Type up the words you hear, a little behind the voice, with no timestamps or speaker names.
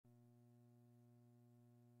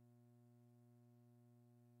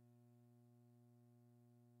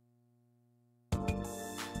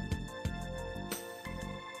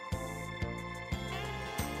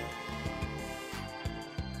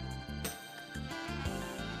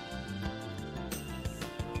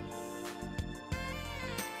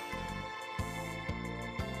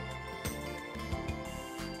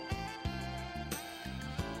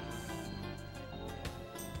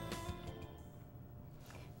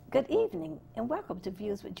Good evening and welcome to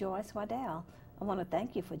Views with Joyce Waddell. I want to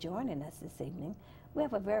thank you for joining us this evening. We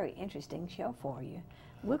have a very interesting show for you.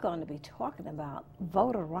 We're going to be talking about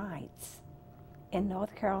voter rights in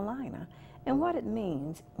North Carolina and what it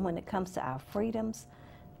means when it comes to our freedoms,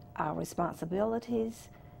 our responsibilities,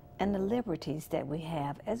 and the liberties that we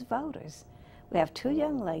have as voters. We have two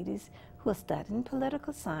young ladies who are studying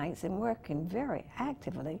political science and working very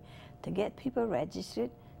actively to get people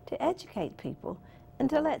registered, to educate people, and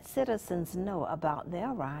to let citizens know about their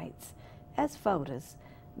rights as voters.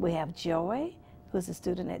 We have Joy, who's a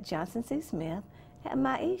student at Johnson C. Smith, and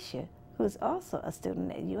Maisha, who's also a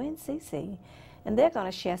student at UNCC, and they're going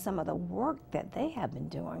to share some of the work that they have been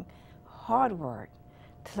doing, hard work,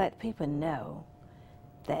 to let people know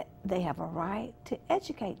that they have a right to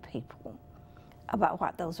educate people about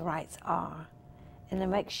what those rights are and to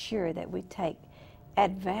make sure that we take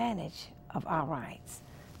advantage of our rights.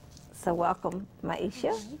 So welcome,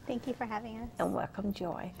 Maisha. Thank you for having us. And welcome,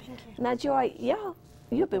 Joy. Thank you. Now, Joy,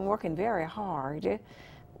 you've been working very hard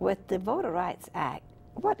with the Voter Rights Act.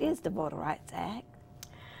 What is the Voter Rights Act?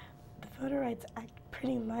 The Voter Rights Act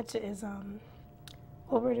pretty much is,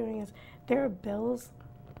 what we're doing is there are bills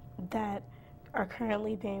that are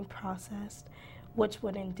currently being processed which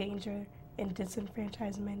would endanger and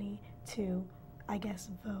disenfranchise many to, I guess,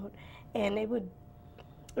 vote. And it would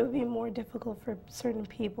be more difficult for certain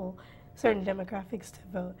people, certain demographics to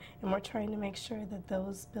vote, and we're trying to make sure that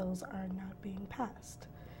those bills are not being passed.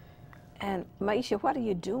 And Maisha, what are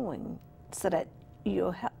you doing so that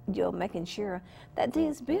you're making sure that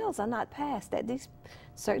these bills are not passed, that these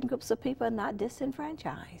certain groups of people are not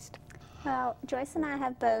disenfranchised? Well, Joyce and I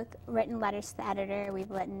have both written letters to the editor.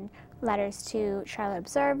 We've written letters to Charlotte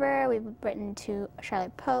Observer, we've written to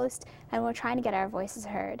Charlotte Post, and we're trying to get our voices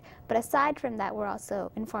heard. But aside from that, we're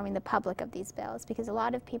also informing the public of these bills because a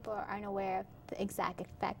lot of people are unaware of the exact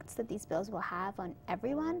effects that these bills will have on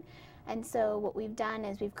everyone. And so what we've done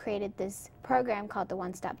is we've created this program called the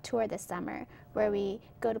One Stop Tour this summer, where we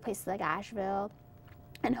go to places like Asheville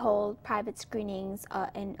and hold private screenings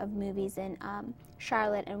of movies in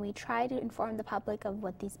Charlotte, and we try to inform the public of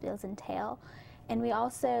what these bills entail. And we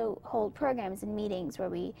also hold programs and meetings where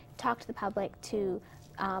we talk to the public to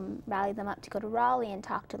rally them up to go to Raleigh and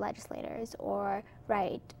talk to legislators, or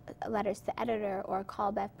write letters to the editor, or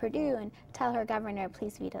call Beth Perdue and tell her governor,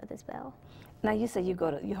 please veto this bill. Now, you say you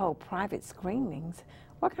hold private screenings.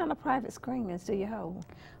 What kind of private screenings do you hold?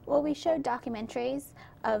 Well, we show documentaries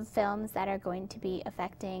of films that are going to be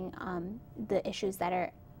affecting the issues that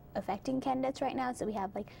are affecting candidates right now. So we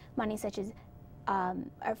have like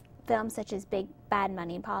films such as Big Bad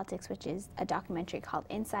Money in Politics, which is a documentary called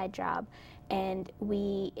Inside Job, and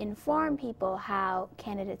we inform people how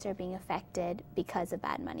candidates are being affected because of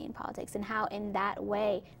bad money in politics, and how in that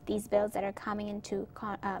way these bills that are coming into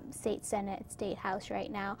state Senate, state House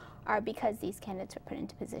right now are because these candidates were put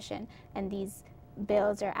into position, and these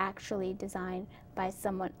bills are actually designed by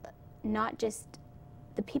someone, not just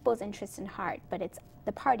the people's interest in heart, but it's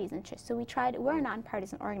the party's interest. So we're a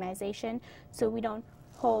nonpartisan organization, so we don't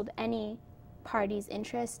hold any party's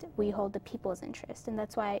interest, we hold the people's interest. And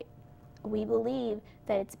that's why we believe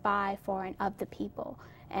that it's by, for, and of the people,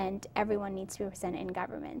 and everyone needs to be represented in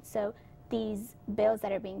government. So these bills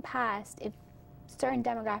that are being passed, if certain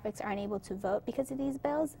demographics aren't able to vote because of these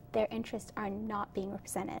bills, their interests are not being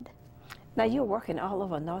represented. Now, you're working all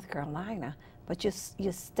over North Carolina, but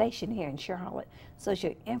you're stationed here in Charlotte. So is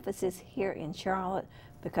your emphasis here in Charlotte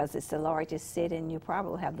because it's the largest city and you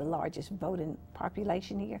probably have the largest voting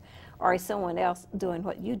population here? Or is someone else doing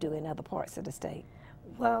what you do in other parts of the state?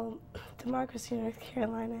 Well, Democracy North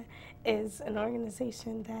Carolina is an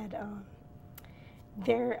organization that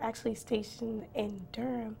they're actually stationed in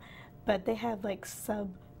Durham, but they have like sub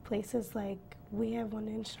places. Like we have one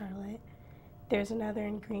in Charlotte, there's another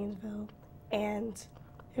in Greensville, and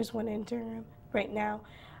there's one in Durham. Right now,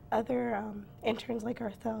 other interns like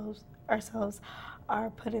ourselves are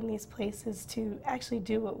put in these places to actually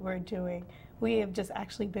do what we're doing. We have just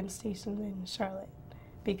actually been stationed in Charlotte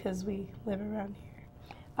because we live around here.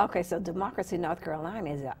 Okay, so Democracy North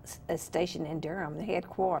Carolina is stationed in Durham, the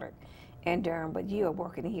headquarters in Durham, but you are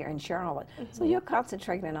working here in Charlotte. Mm-hmm. So you're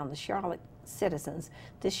concentrating on the Charlotte citizens,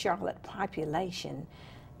 the Charlotte population.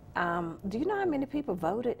 Do you know how many people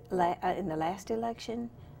voted in the last election?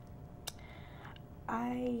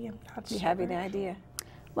 I am not sure. Do you have any idea?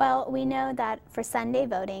 Well, we know that for Sunday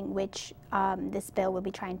voting, which this bill will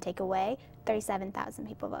be trying to take away, 37,000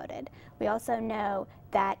 people voted. We also know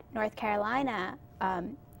that North Carolina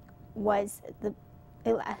was the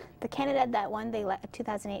candidate that won the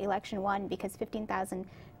 2008 election won because 15,000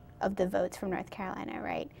 of the votes from North Carolina,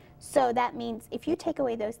 right? So that means if you take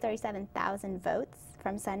away those 37,000 votes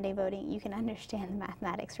from Sunday voting, you can understand the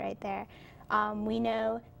mathematics right there. We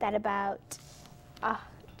know that about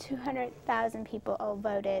 200,000 people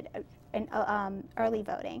voted in early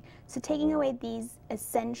voting. So taking away these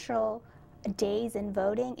essential days in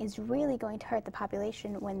voting is really going to hurt the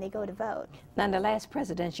population when they go to vote. Now, in the last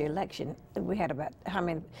presidential election, we had about how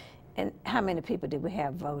many people did we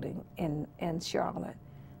have voting in Charlotte?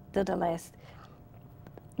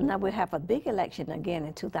 Now we have a big election again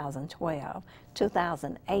in 2012.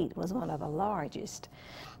 2008 was one of the largest.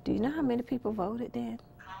 Do you know how many people voted then?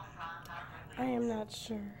 I am not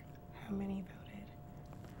sure how many voted.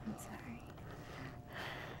 I'm sorry.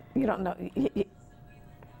 You don't know.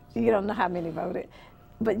 You don't know how many voted,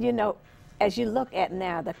 but you know, as you look at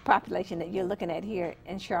now the population that you're looking at here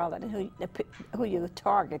in Charlotte, and who you're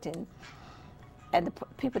targeting, and the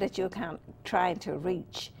people that you're trying to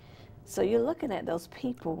reach. So you're looking at those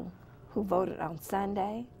people who voted on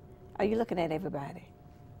Sunday. Are you looking at everybody?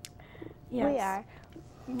 Yes. We are.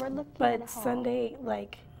 We're looking but at a whole. Sunday,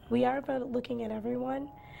 we are looking at everyone,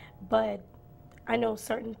 but I know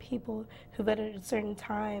certain people who voted at certain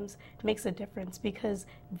times makes a difference because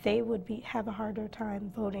they would have a harder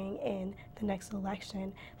time voting in the next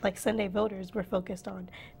election. Like Sunday voters we're focused on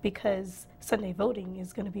because Sunday voting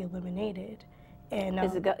is going to be eliminated. And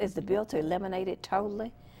Is the bill to eliminate it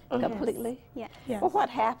totally, completely? Yes. Yes. Well, what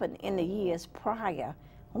happened in the years prior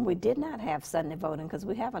when we did not have Sunday voting, because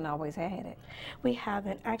we haven't always had it? We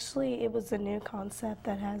haven't. Actually, it was a new concept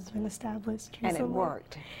that has been established recently. And it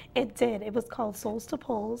worked. It did. It was called Souls to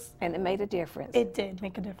Polls. And it made a difference. It did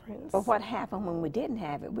make a difference. But what happened when we didn't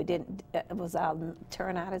have it? Was our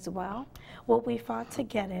turnout as well? Well, we fought to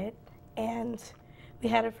get it, and we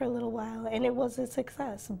had it for a little while, and it was a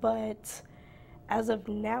success. But as of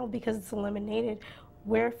now, because it's eliminated,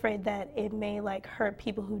 we're afraid that it may hurt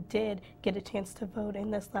people who did get a chance to vote in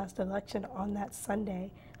this last election on that Sunday.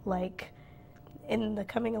 Like in the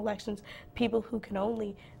coming elections, people who can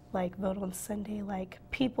only vote on Sunday, like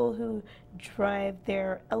people who drive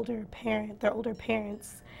their older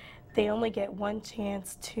parents, they only get one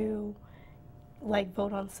chance to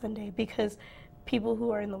vote on Sunday because people who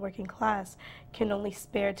are in the working class can only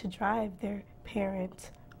spare to drive their parent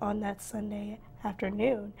on that Sunday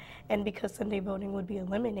afternoon, and because Sunday voting would be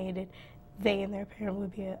eliminated, they and their parent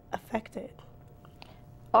would be affected.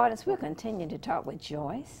 Artists, we'll continue to talk with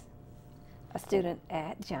Joyce, a student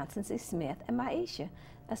at Johnson C. Smith, and Maisha,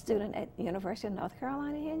 a student at University of North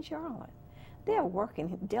Carolina here in Charlotte. They are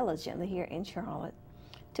working diligently here in Charlotte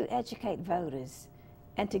to educate voters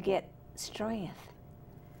and to get strength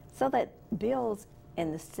so that bills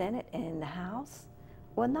in the Senate and in the House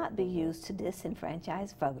will not be used to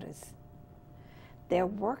disenfranchise voters. They're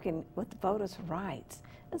working with voters' rights,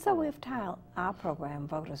 and so we've titled our program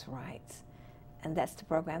Voters' Rights, and that's the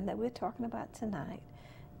program that we're talking about tonight.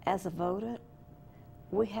 As a voter,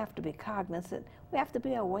 we have to be cognizant, we have to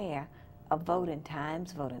be aware of voting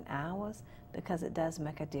times, voting hours, because it does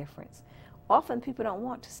make a difference. Often people don't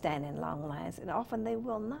want to stand in long lines, and often they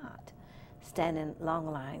will not stand in long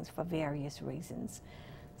lines for various reasons.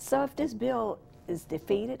 So if this bill is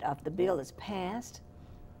defeated, or if the bill is passed,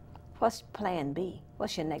 what's plan B?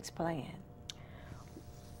 What's your next plan?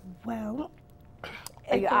 Well,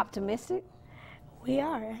 are you optimistic? We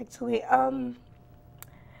are actually.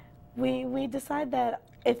 We decide that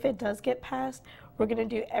if it does get passed, we're going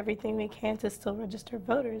to do everything we can to still register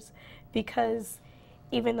voters, because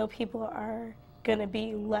even though people are going to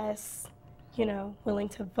be less, willing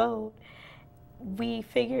to vote, we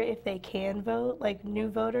figure if they can vote, like new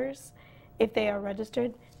voters, if they are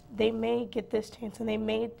registered, they may get this chance and they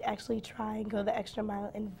may actually try and go the extra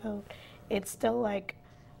mile and vote. It's still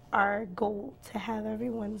our goal to have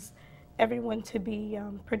everyone to be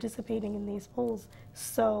participating in these polls.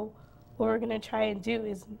 So what we're going to try and do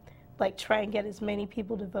is try and get as many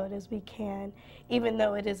people to vote as we can. Even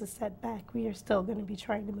though it is a setback, we are still going to be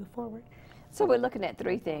trying to move forward. So we're looking at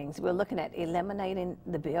three things. We're looking at eliminating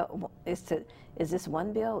the bill. Is this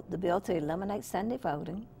one bill, the bill to eliminate Sunday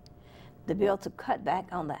voting, the bill to cut back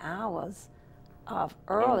on the hours of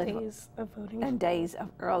early and days of voting. And days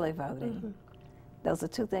of early voting. Mm-hmm. Those are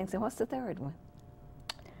two things. And what's the third one?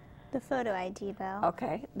 The photo ID bill.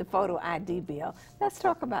 Okay, the photo ID bill. Let's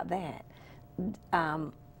talk about that.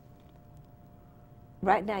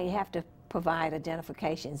 Right now, you have to provide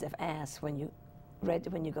identifications if asked when you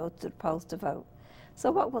go to the polls to vote.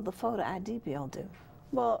 So what will the photo ID bill do?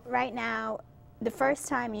 Well, right now, the first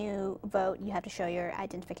time you vote, you have to show your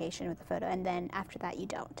identification with the photo, and then after that, you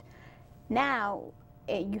don't. Now,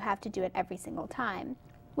 you have to do it every single time,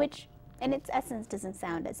 which in its essence doesn't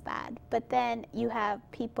sound as bad. But then you have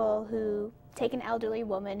people who take an elderly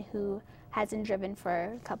woman who hasn't driven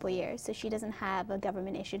for a couple years, so she doesn't have a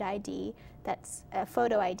government issued ID, that's a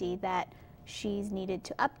photo ID that she's needed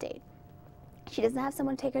to update. She doesn't have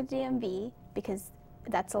someone take her to DMV because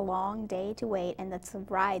that's a long day to wait, and that's a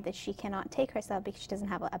ride that she cannot take herself because she doesn't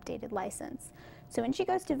have an updated license. So when she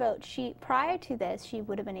goes to vote, prior to this, she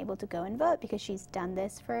would have been able to go and vote because she's done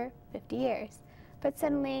this for 50 years. But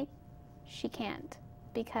suddenly, she can't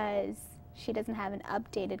because she doesn't have an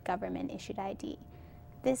updated government-issued ID.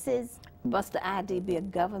 This is... Must the ID be a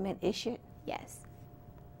government-issued? Yes.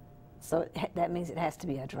 So that means it has to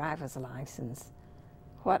be a driver's license.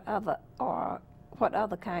 What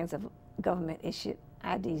other kinds of government-issued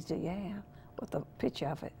IDs do you have with a picture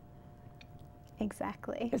of it?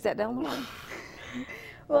 Exactly. Is that the only one?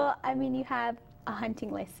 Well, I mean, you have a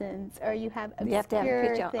hunting license, or you have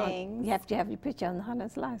obscure things. You have to have your picture on the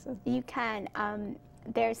hunter's license. You can.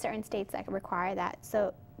 There are certain states that require that.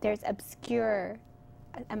 So there's obscure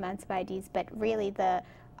amounts of IDs, but really the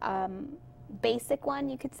basic one,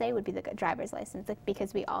 you could say, would be the driver's license,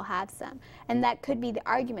 because we all have some. And that could be the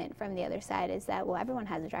argument from the other side, is that, well, everyone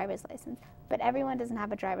has a driver's license. But everyone doesn't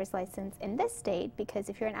have a driver's license in this state, because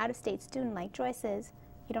if you're an out-of-state student like Joyce is,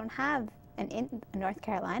 you don't have a North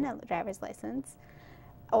Carolina driver's license.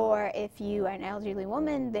 Or if you are an elderly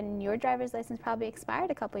woman, then your driver's license probably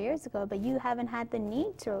expired a couple years ago, but you haven't had the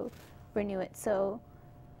need to renew it. So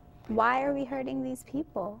why are we hurting these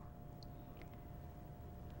people?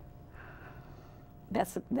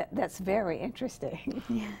 That's very interesting.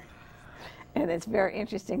 Yeah. And it's very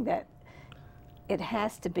interesting that it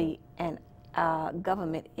has to be an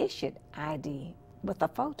government-issued ID with a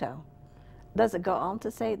photo. Does it go on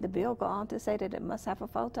to say, the bill go on to say that it must have a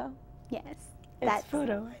photo? Yes. That's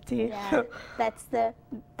photo ID. Yeah,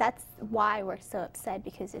 that's why we're so upset,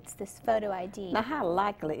 because it's this photo ID. Now, how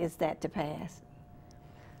likely is that to pass?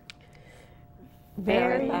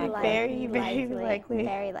 Very likely. likely.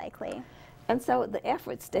 Very likely. And so the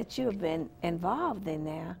efforts that you have been involved in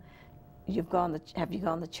now, have you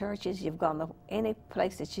gone to churches? You've gone to any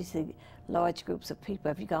place that you see large groups of people?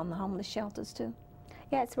 Have you gone to homeless shelters too?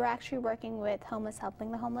 Yes, we're actually working with Homeless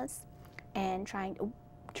Helping the Homeless and trying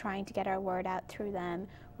to get our word out through them.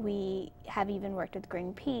 We have even worked with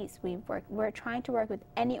Greenpeace. We're trying to work with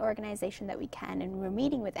any organization that we can, and we're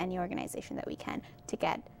meeting with any organization that we can to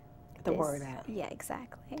get the word out. Yeah,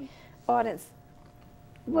 exactly. Audience,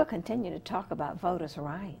 we'll continue to talk about voters'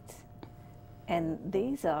 rights. And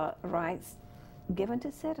these are rights given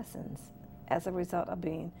to citizens as a result of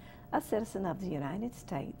being a citizen of the United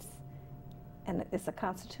States. And it's a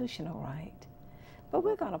constitutional right. But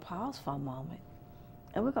we're going to pause for a moment.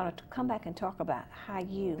 And we're going to come back and talk about how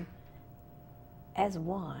you, as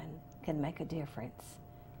one, can make a difference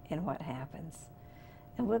in what happens.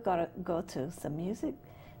 And we're going to go to some music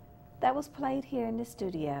that was played here in the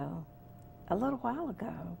studio a little while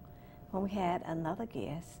ago when we had another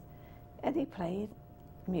guest, and he played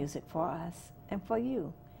music for us and for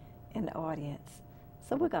you in the audience.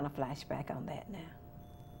 So we're going to flash back on that now.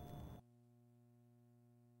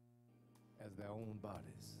 As their own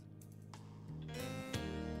bodies.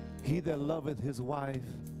 He that loveth his wife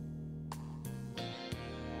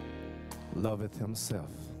loveth himself.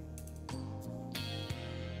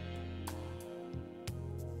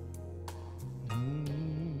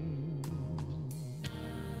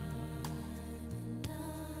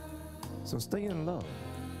 So stay in love.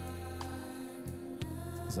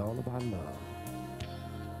 It's all about love.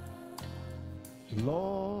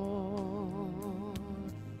 Lord,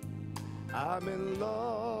 I'm in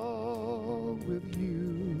love with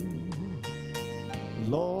you.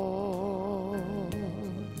 Lord,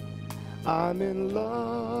 I'm in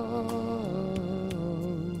love.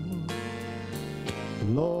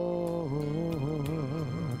 Lord,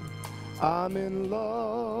 I'm in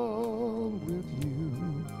love with you.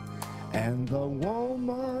 And the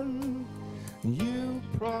woman you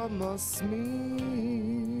promised me,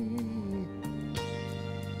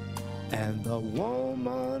 and the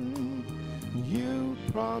woman you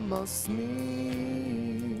promised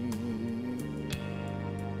me,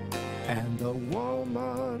 and the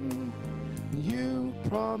woman you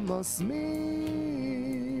promised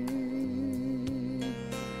me.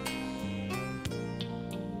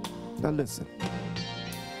 Now listen.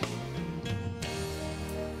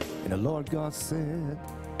 And the Lord God said,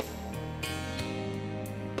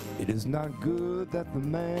 it is not good that the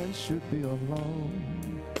man should be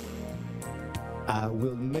alone. I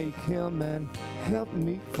will make him and help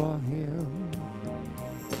me for him.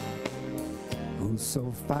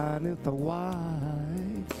 Whoso findeth a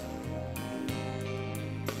wife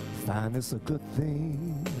find it's a good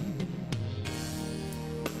thing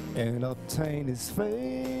and obtain his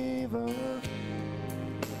favor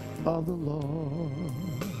of the Lord.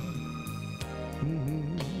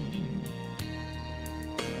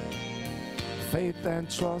 Faith and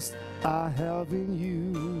trust I have in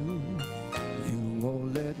you. You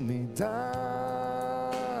won't let me down.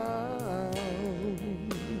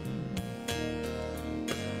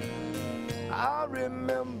 I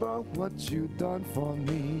remember what you done for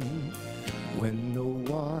me when no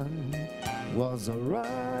one was around.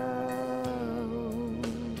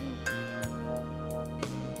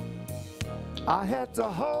 I had to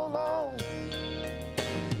hold on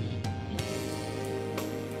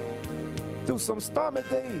through some stormy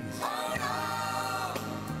days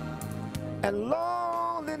and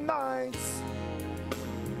lonely nights.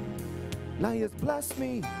 Now he has blessed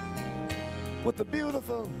me with a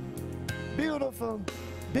beautiful, beautiful,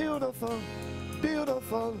 beautiful,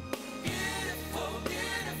 beautiful, beautiful,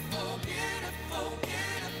 beautiful, beautiful,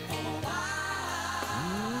 beautiful life.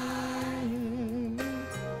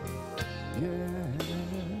 Yeah.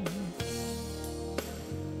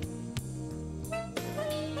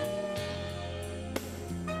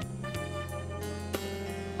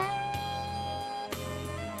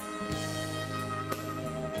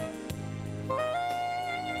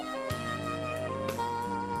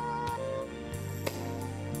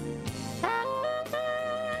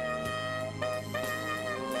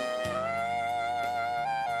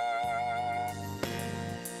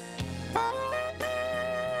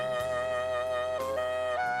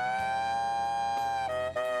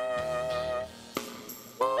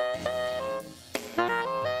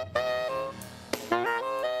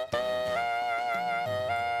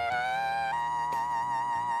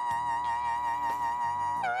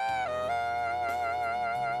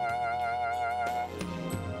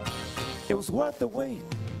 It was worth the wait.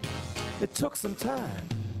 It took some time.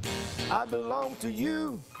 I belong to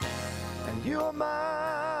you, and you're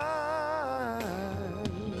mine.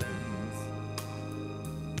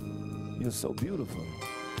 You're so beautiful.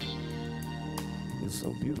 You're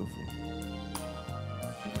so beautiful.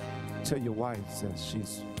 Tell your wife that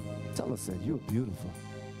tell her that you're beautiful.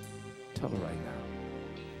 Tell her right now.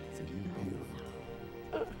 Say you're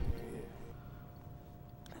beautiful.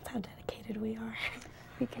 That's how dedicated we are.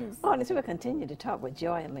 Because honestly, we'll continue to talk with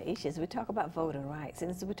Joy and Maisha as we talk about voting rights,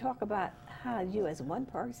 and as we talk about how you as one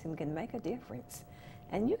person can make a difference.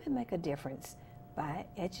 And you can make a difference by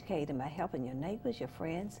educating, by helping your neighbors, your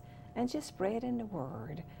friends, and just spreading the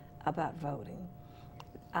word about voting.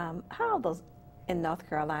 How those in North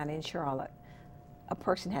Carolina and Charlotte, a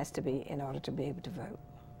person has to be in order to be able to vote?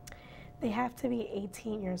 They have to be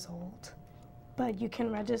 18 years old, but you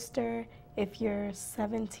can register if you're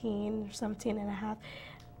 17 or 17 and a half,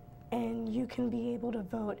 and you can be able to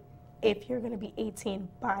vote if you're going to be 18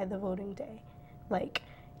 by the voting day. Like,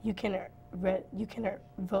 you can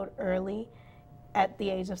vote early at the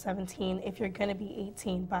age of 17 if you're going to be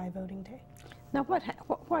 18 by voting day. Now,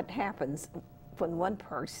 what happens when one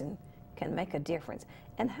person can make a difference?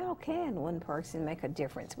 And how can one person make a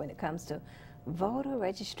difference when it comes to voter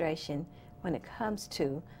registration, when it comes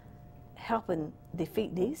to helping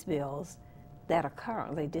defeat these bills that are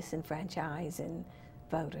currently disenfranchising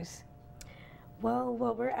voters? Well,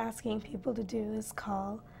 what we're asking people to do is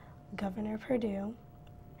call Governor Perdue,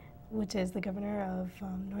 which is the governor of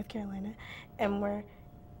North Carolina, and we're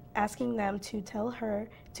asking them to tell her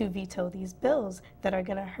to veto these bills that are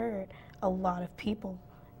going to hurt a lot of people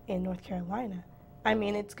in North Carolina. I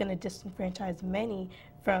mean, it's going to disenfranchise many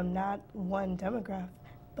from not one demographic,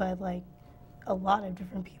 but like a lot of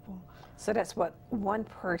different people. So that's what one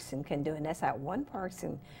person can do, and that's how one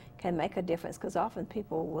person can make a difference, because often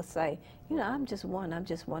people will say, you know, I'm just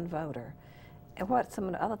one voter. And what some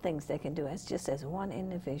of the other things they can do is just as one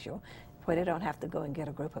individual, where they don't have to go and get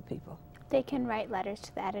a group of people. They can write letters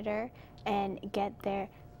to the editor and get their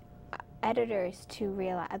editors to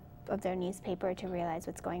realize, of their newspaper, to realize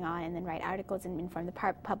what's going on, and then write articles and inform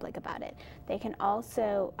the public about it. They can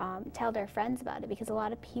also tell their friends about it, because a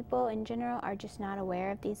lot of people in general are just not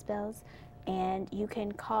aware of these bills. And you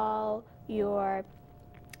can call your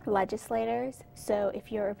legislators. So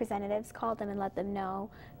if your representatives, call them and let them know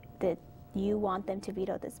that you want them to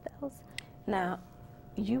veto these bills. Now,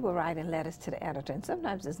 you were writing letters to the editor, and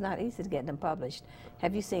sometimes it's not easy to get them published.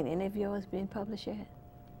 Have you seen any of yours being published yet?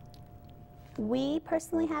 We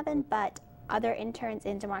personally haven't, but other interns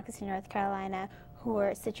in Democracy, North Carolina, who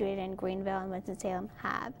are situated in Greenville and Winston-Salem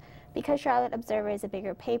have. Because Charlotte Observer is a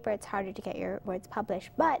bigger paper, it's harder to get your words published.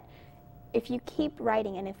 But if you keep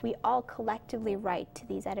writing, and if we all collectively write to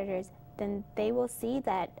these editors, then they will see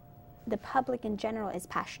that the public in general is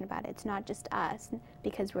passionate about it. It's not just us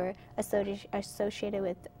because we're associated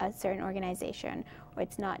with a certain organization, or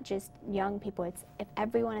it's not just young people. It's if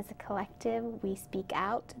everyone as a collective, we speak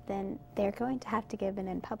out, then they're going to have to give in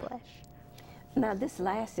and publish. Now, this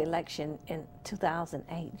last election in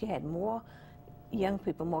 2008, you had more young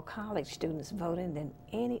people, more college students voting than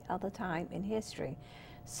any other time in history.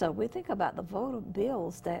 So we think about the voter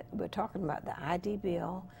bills that we're talking about, the ID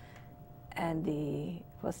bill and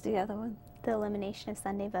what's the other one? The elimination of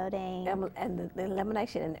Sunday voting. And the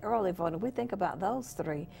elimination and early voting. We think about those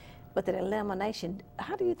three, but the elimination,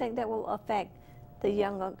 how do you think that will affect the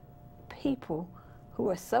younger people who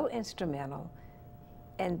are so instrumental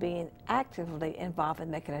in being actively involved in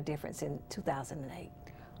making a difference in 2008?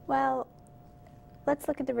 Well, let's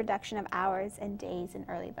look at the reduction of hours and days in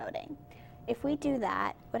early voting. If we do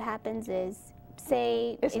that, what happens is,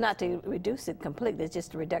 say... It's not to reduce it completely, it's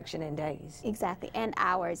just a reduction in days. Exactly, and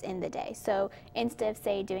hours in the day. So instead of,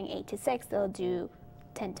 say, doing 8 to 6, they'll do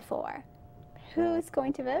 10 to 4. Who's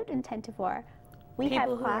going to vote in 10 to 4? We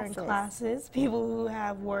people have who are in classes, people who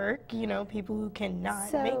have work, you know, people who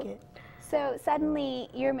cannot make it. So suddenly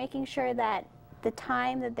you're making sure that the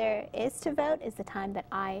time that there is to vote is the time that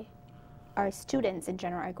our students in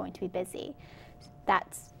general are going to be busy.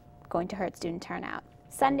 That's going to hurt student turnout.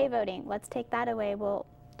 Sunday voting, let's take that away. Well,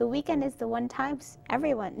 the weekend is the one time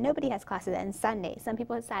nobody has classes on Sunday. Some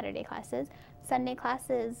people have Saturday classes. Sunday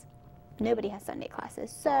classes, nobody has Sunday classes.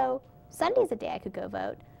 So Sunday's a day I could go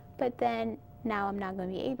vote, but then now I'm not going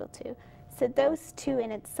to be able to. So those two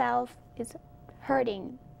in itself is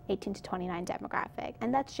hurting 18 to 29 demographic,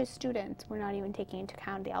 and that's just students. We're not even taking into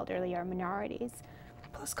account the elderly or minorities.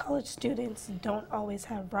 Plus, college students don't always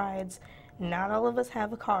have rides. Not all of us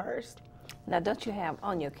have cars. Now, don't you have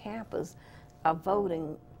on your campus a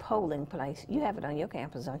polling place? You have it on your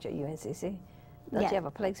campus, don't you, at UNCC? Don't you have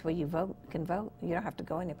a place where you can vote? You don't have to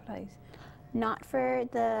go any place. Not for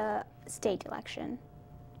the state election.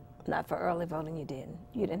 Not for early voting, you didn't?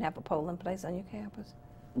 You didn't have a polling place on your campus?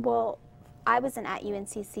 Well, I wasn't at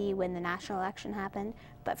UNCC when the national election happened,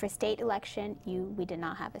 but for state election, we did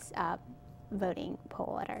not have a voting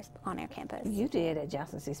poll on our campus. You did at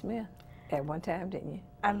Johnson C. Smith at one time, didn't you?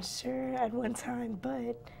 I'm sure at one time,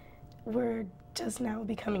 but we're just now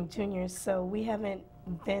becoming juniors, so we haven't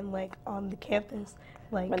been like on the campus.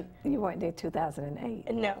 Like, but you weren't there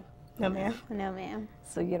 2008. No, ma'am. No, ma'am.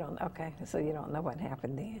 So you don't. Okay, so you don't know what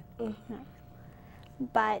happened then. Mm-hmm.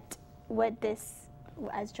 But what this,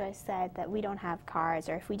 as Joyce said, that we don't have cars,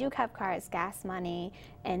 or if we do have cars, gas money,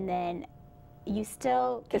 and then you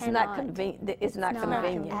still cannot. It's not convenient. It's not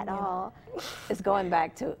convenient at all. It's going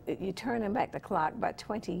back to, you're turning back the clock about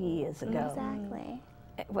 20 years ago. Exactly.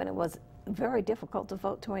 When it was very difficult to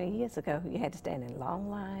vote 20 years ago. You had to stand in long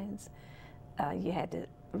lines. You had to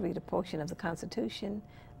read a portion of the Constitution,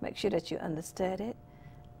 make sure that you understood it,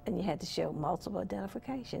 and you had to show multiple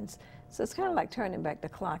identifications. So it's kind of like turning back the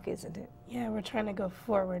clock, isn't it? Yeah, we're trying to go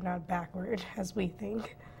forward, not backward, as we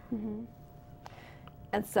think. Mm-hmm.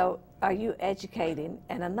 And so are you educating?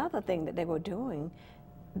 And another thing that they were doing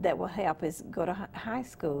that will help is go to high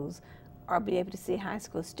schools or be able to see high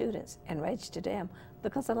school students and register them,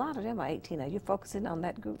 because a lot of them are 18. Are you focusing on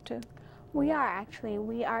that group too? We are actually.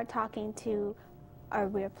 We are talking to, or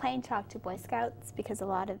we're planning to talk to Boy Scouts, because a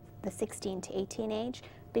lot of the 16 to 18 age,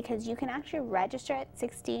 because you can actually register at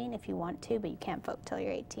 16 if you want to, but you can't vote till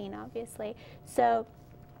you're 18, obviously. So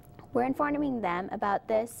we're informing them about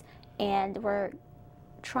this, and we're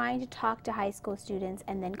trying to talk to high school students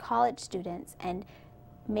and then college students and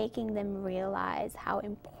making them realize how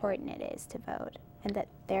important it is to vote and that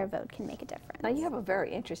their vote can make a difference. Now, you have a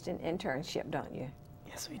very interesting internship, don't you?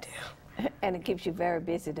 Yes, we do. And it keeps you very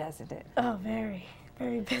busy, doesn't it? Oh, very,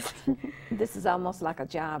 very busy. This is almost like a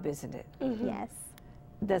job, isn't it? Mm-hmm. Yes.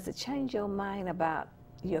 Does it change your mind about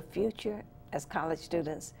your future as college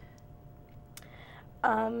students?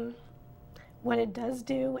 What it does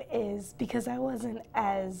do is, because I wasn't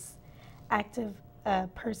as active a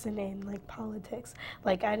person in like politics,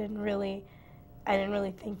 like I didn't really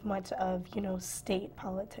think much of, you know, state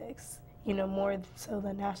politics, you know, more so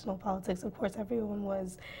than national politics. Of course, everyone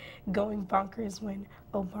was going bonkers when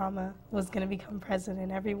Obama was going to become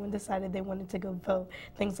president. Everyone decided they wanted to go vote,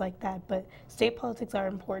 things like that. But state politics are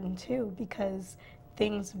important too, because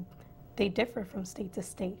they differ from state to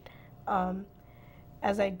state.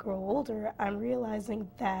 As I grow older, I'm realizing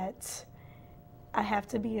that I have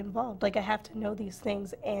to be involved. Like, I have to know these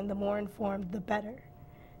things, and the more informed, the better.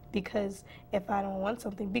 Because if I don't want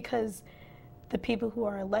something, because the people who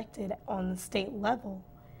are elected on the state level,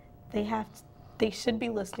 they should be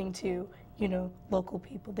listening to, you know, local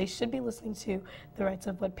people. They should be listening to the rights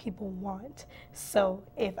of what people want. So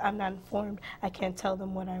if I'm not informed, I can't tell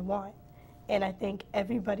them what I want. And I think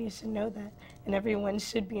everybody should know that, and everyone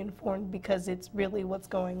should be informed because it's really what's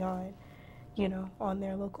going on, you know, on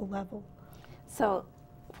their local level. So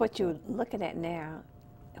what you're looking at now,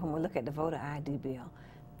 when we look at the voter ID bill,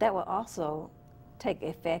 that will also take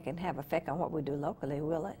effect and have effect on what we do locally,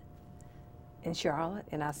 will it? In Charlotte,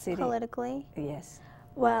 in our city? Politically? Yes.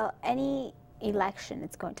 Well, any election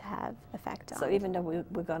it's going to have effect on. So even though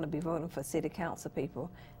we're going to be voting for city council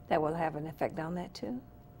people, that will have an effect on that too?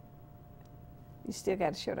 You still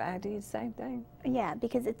got to show the ID, the same thing? Yeah,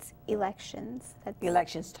 because it's elections. That's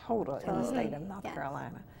Elections total in the state of North Yes.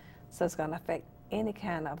 Carolina. So it's going to affect any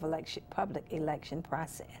kind of election, public election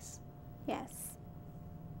process. Yes.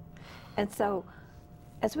 And so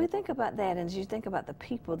as we think about that, and as you think about the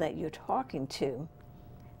people that you're talking to,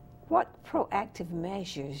 what proactive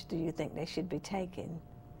measures do you think they should be taking,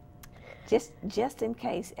 just in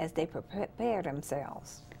case as they prepare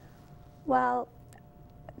themselves? Well,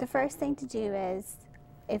 the first thing to do is,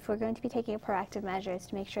 if we're going to be taking a proactive measure, is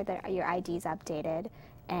to make sure that your ID is updated,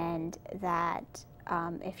 and that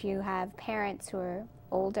if you have parents who are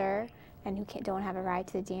older and who don't have a ride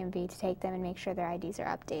to the DMV, to take them and make sure their IDs are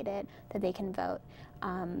updated, that they can vote.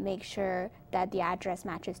 Make sure that the address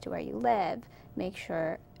matches to where you live. Make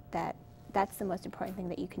sure that that's the most important thing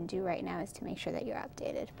that you can do right now, is to make sure that you're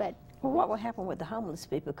updated. But well, what will happen with the homeless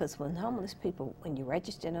people? Because when homeless people, when you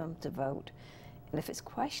register them to vote, and if it's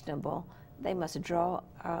questionable, they must draw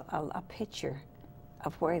a picture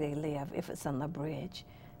of where they live, if it's on the bridge,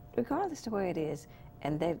 regardless of where it is,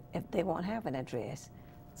 and if they won't have an address.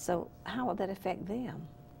 So how will that affect them?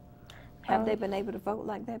 Have they been able to vote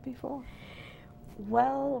like that before?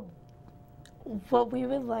 Well, what we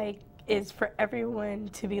would like is for everyone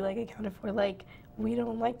to be like accounted for. Like, we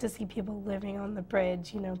don't like to see people living on the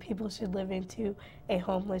bridge. You know, people should live into a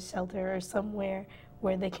homeless shelter or somewhere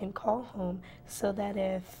where they can call home, so that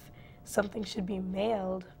if something should be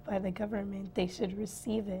mailed by the government, they should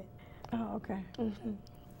receive it. Oh, okay. Mm-hmm.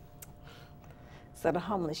 So the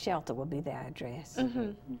homeless shelter will be their address.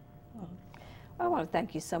 Mm-hmm. Well, I want to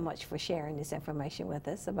thank you so much for sharing this information with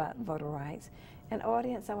us about voter rights. And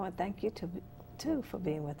audience, I want to thank you too for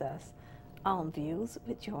being with us on Views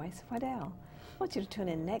with Joyce Waddell. I want you to tune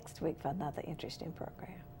in next week for another interesting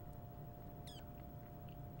program.